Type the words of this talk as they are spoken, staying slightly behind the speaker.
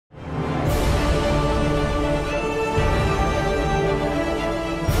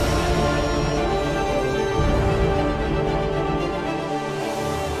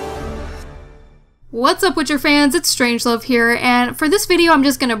What's up, Witcher fans? It's StrangeLuv here, and for this video I'm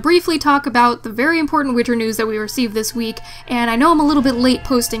just going to briefly talk about the very important Witcher news that we received this week, and I know I'm a little bit late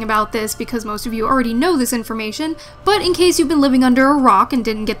posting about this because most of you already know this information, but in case you've been living under a rock and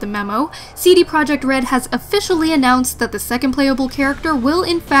didn't get the memo, Projekt Red has officially announced that the second playable character will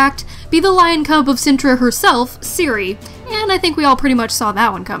in fact be the lion cub of Sintra herself, Ciri, and I think we all pretty much saw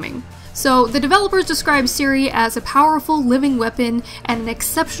that one coming. So, the developers describe Ciri as a powerful living weapon and an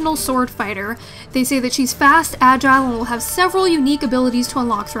exceptional sword fighter. They say that she's fast, agile, and will have several unique abilities to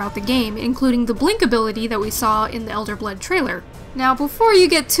unlock throughout the game, including the blink ability that we saw in the Elder Blood trailer. Now, before you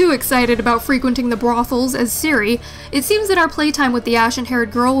get too excited about frequenting the brothels as Ciri, it seems that our playtime with the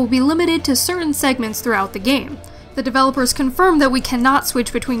ashen-haired girl will be limited to certain segments throughout the game. The developers confirmed that we cannot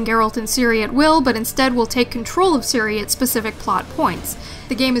switch between Geralt and Ciri at will, but instead will take control of Ciri at specific plot points.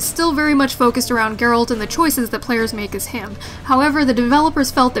 The game is still very much focused around Geralt and the choices that players make as him. However, the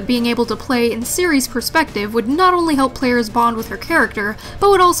developers felt that being able to play in Ciri's perspective would not only help players bond with her character, but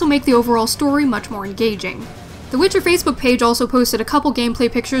would also make the overall story much more engaging. The Witcher Facebook page also posted a couple gameplay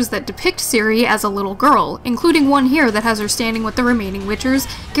pictures that depict Ciri as a little girl, including one here that has her standing with the remaining Witchers,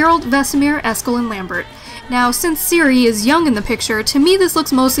 Geralt, Vesemir, Eskel, and Lambert. Now, since Ciri is young in the picture, to me this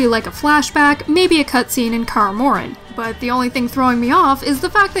looks mostly like a flashback, maybe a cutscene in Kaer Morhen. But the only thing throwing me off is the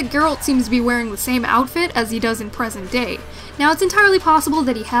fact that Geralt seems to be wearing the same outfit as he does in present day. Now, it's entirely possible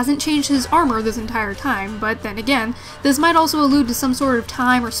that he hasn't changed his armor this entire time, but then again, this might also allude to some sort of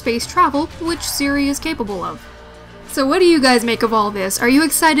time or space travel, which Ciri is capable of. So what do you guys make of all this? Are you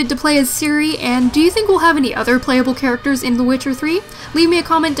excited to play as Ciri, and do you think we'll have any other playable characters in The Witcher 3? Leave me a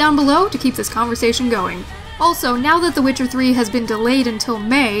comment down below to keep this conversation going. Also, now that The Witcher 3 has been delayed until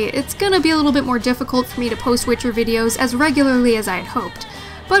May, it's gonna be a little bit more difficult for me to post Witcher videos as regularly as I had hoped.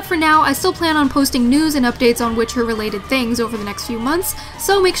 But for now, I still plan on posting news and updates on Witcher-related things over the next few months,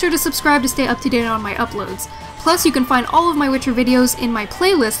 so make sure to subscribe to stay up to date on my uploads. Plus, you can find all of my Witcher videos in my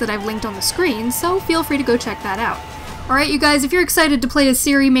playlist that I've linked on the screen, so feel free to go check that out. Alright you guys, if you're excited to play as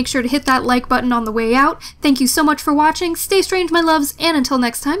Ciri, make sure to hit that like button on the way out. Thank you so much for watching, stay strange my loves, and until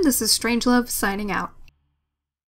next time, this is StrangeLuv signing out.